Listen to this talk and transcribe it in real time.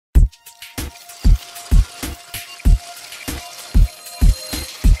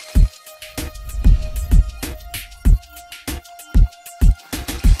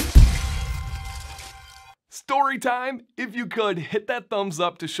Story time! If you could, hit that thumbs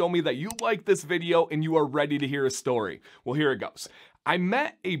up to show me that you like this video and you are ready to hear a story. Well, here it goes. I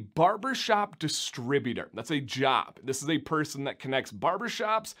met a barbershop distributor. That's a job. This is a person that connects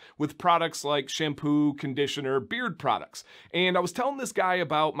barbershops with products like shampoo, conditioner, beard products. And I was telling this guy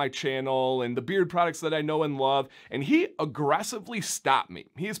about my channel and the beard products that I know and love, and he aggressively stopped me.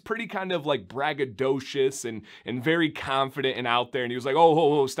 He is pretty kind of like braggadocious and very confident and out there. And he was like,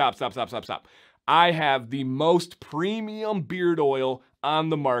 oh, stop. I have the most premium beard oil on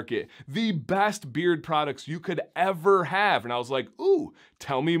the market, the best beard products you could ever have. And I was like, ooh,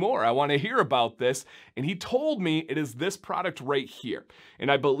 tell me more. I want to hear about this. And he told me it is this product right here.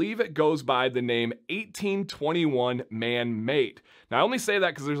 And I believe it goes by the name 1821 Man-Made. Now, I only say that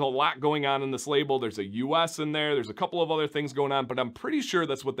because there's a lot going on in this label. There's a US in there. There's a couple of other things going on, but I'm pretty sure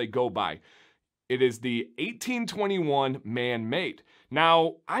that's what they go by. It is the 1821 Man-Made.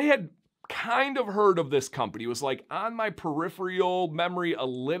 Now, I had kind of heard of this company. It was like on my peripheral memory a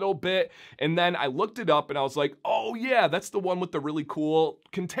little bit, and then I looked it up and I was like, oh yeah, that's the one with the really cool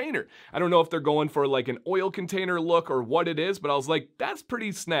container. I don't know if they're going for like an oil container look or what it is, but I was like, that's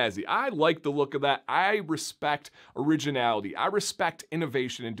pretty snazzy. I like the look of that. I respect originality. I respect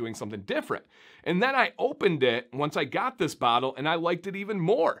innovation and doing something different. And then I opened it once I got this bottle and I liked it even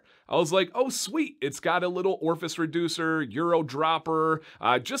more. I was like, oh sweet, it's got a little orifice reducer, Euro dropper,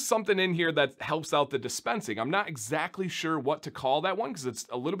 just something in here that helps out the dispensing. I'm not exactly sure what to call that one because it's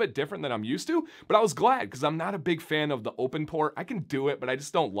a little bit different than I'm used to, but I was glad because I'm not a big fan of the open pour. I can do it, but I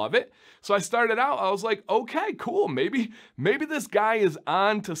just don't love it. So I started out, I was like, okay, cool, maybe this guy is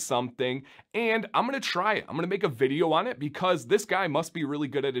on to something and I'm gonna try it. I'm gonna make a video on it because this guy must be really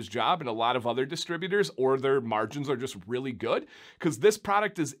good at his job and a lot of other distributors, or their margins are just really good because this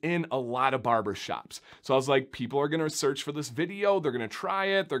product is in a lot of barbershops. So I was like, people are gonna search for this video, they're gonna try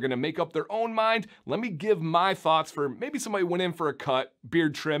it, they're gonna make up their own mind. Let me give my thoughts for maybe somebody went in for a cut,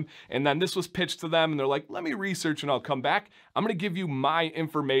 beard trim, and then this was pitched to them and they're like, let me research and I'll come back. I'm gonna give you my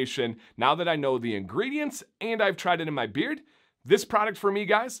information now that I know the ingredients and I've tried it in my beard. This product for me,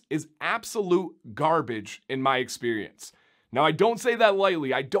 guys, is absolute garbage in my experience. Now, I don't say that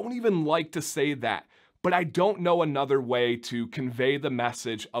lightly. I don't even like to say that, but I don't know another way to convey the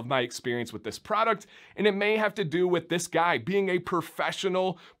message of my experience with this product, and it may have to do with this guy being a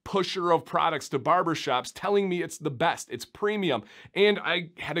professional pusher of products to barbershops, telling me it's the best, it's premium, and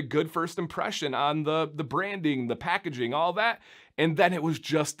I had a good first impression on the branding, the packaging, all that, and then it was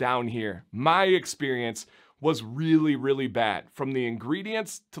just down here. My experience was really, really bad, from the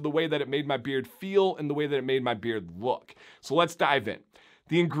ingredients to the way that it made my beard feel and the way that it made my beard look. So let's dive in.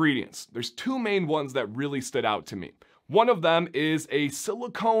 The ingredients. There's two main ones that really stood out to me. One of them is a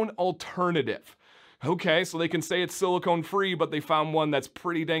silicone alternative. Okay, so they can say it's silicone free, but they found one that's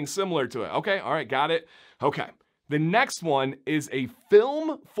pretty dang similar to it. Okay, all right, got it. Okay. The next one is a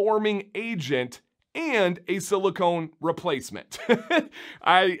film forming agent and a silicone replacement.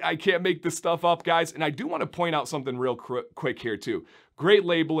 I can't make this stuff up, guys. And I do want to point out something real quick here too. Great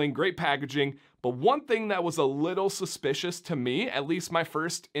labeling, great packaging. But one thing that was a little suspicious to me, at least my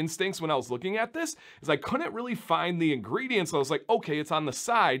first instincts when I was looking at this, is I couldn't really find the ingredients. I was like, okay, it's on the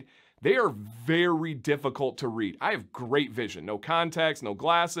side. They are very difficult to read. I have great vision, no contacts, no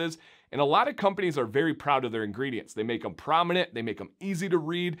glasses. And a lot of companies are very proud of their ingredients. They make them prominent, they make them easy to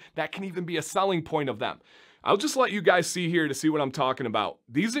read. That can even be a selling point of them. I'll just let you guys see here to see what I'm talking about.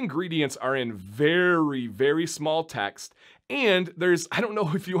 These ingredients are in very, very small text. And there's, I don't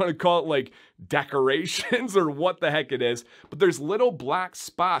know if you want to call it like decorations or what the heck it is, but there's little black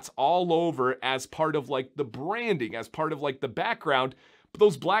spots all over as part of like the branding, as part of like the background. But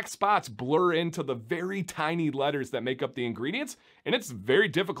those black spots blur into the very tiny letters that make up the ingredients, and it's very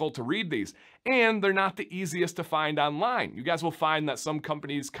difficult to read these. And they're not the easiest to find online. You guys will find that some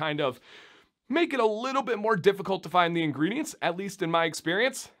companies kind of make it a little bit more difficult to find the ingredients, at least in my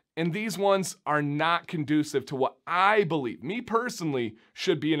experience. And these ones are not conducive to what I believe, me personally,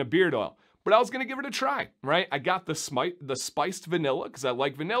 should be in a beard oil. But I was gonna give it a try, right? I got the spiced vanilla, because I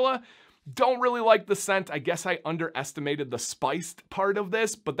like vanilla. Don't really like the scent. I guess I underestimated the spiced part of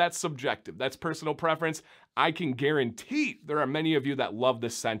this, but that's subjective. That's personal preference. I can guarantee there are many of you that love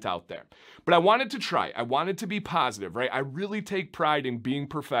this scent out there. But I wanted to try. I wanted to be positive, right? I really take pride in being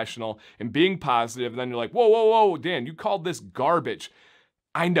professional and being positive. And then you're like, whoa, Dan, you called this garbage.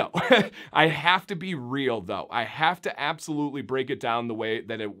 I know. I have to be real, though. I have to absolutely break it down the way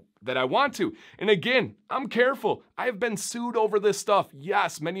that it that I want to. And again, I'm careful. I've been sued over this stuff.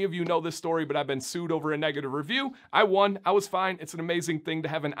 Yes, many of you know this story, but I've been sued over a negative review. I won. I was fine. It's an amazing thing to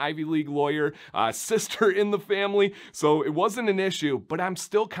have an Ivy League lawyer, sister in the family. So it wasn't an issue, but I'm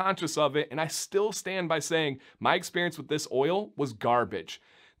still conscious of it. And I still stand by saying my experience with this oil was garbage.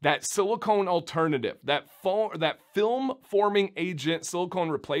 That silicone alternative, that film forming agent silicone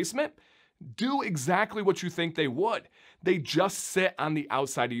replacement, do exactly what you think they would. They just sit on the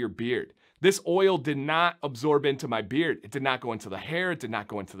outside of your beard. This oil did not absorb into my beard. It did not go into the hair. It did not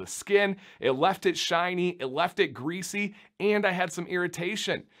go into the skin. It left it shiny. It left it greasy. And I had some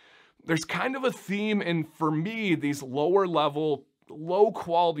irritation. There's kind of a theme in, for me, these lower level, low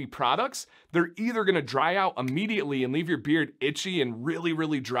quality products. They're either going to dry out immediately and leave your beard itchy and really,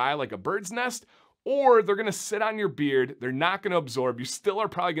 really dry like a bird's nest, or they're gonna sit on your beard, they're not gonna absorb, you still are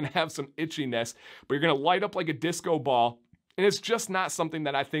probably gonna have some itchiness, but you're gonna light up like a disco ball, and it's just not something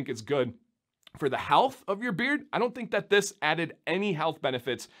that I think is good for the health of your beard. I don't think that this added any health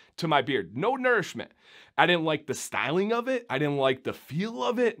benefits to my beard. No nourishment. I didn't like the styling of it, I didn't like the feel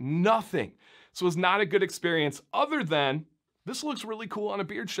of it, nothing. So it was not a good experience other than this looks really cool on a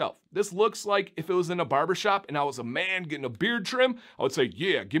beard shelf. This looks like if it was in a barbershop and I was a man getting a beard trim, I would say,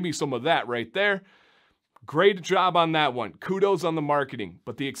 yeah, give me some of that right there. Great job on that one. Kudos on the marketing.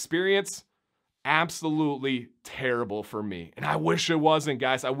 But the experience, absolutely terrible for me. And I wish it wasn't,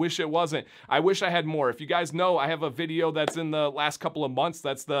 guys. I wish it wasn't. I wish I had more. If you guys know, I have a video that's in the last couple of months.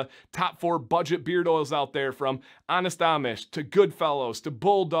 That's the top 4 budget beard oils out there, from Honest Amish to Goodfellows to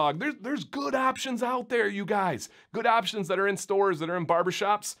Bulldog. There's good options out there, you guys. Good options that are in stores, that are in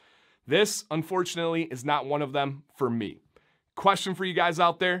barbershops. This, unfortunately, is not one of them for me. Question for you guys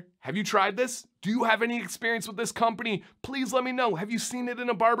out there. Have you tried this? Do you have any experience with this company? Please let me know. Have you seen it in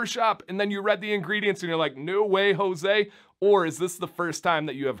a barbershop and then you read the ingredients and you're like, no way, Jose? Or is this the first time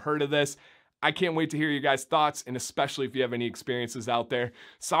that you have heard of this? I can't wait to hear you guys' thoughts, and especially if you have any experiences out there.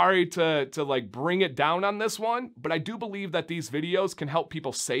 Sorry to like bring it down on this one, but I do believe that these videos can help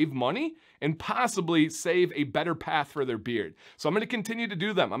people save money and possibly save a better path for their beard. So I'm gonna continue to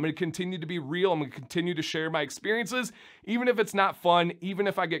do them. I'm gonna continue to be real. I'm gonna continue to share my experiences, even if it's not fun, even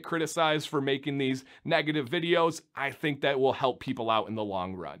if I get criticized for making these negative videos. I think that will help people out in the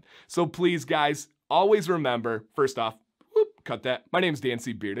long run. So please, guys, always remember, first off, cut that. My name's Dan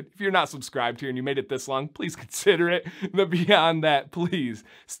C. Bearded. If you're not subscribed here and you made it this long, please consider it. But beyond that, please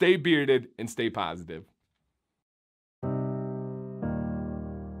stay bearded and stay positive.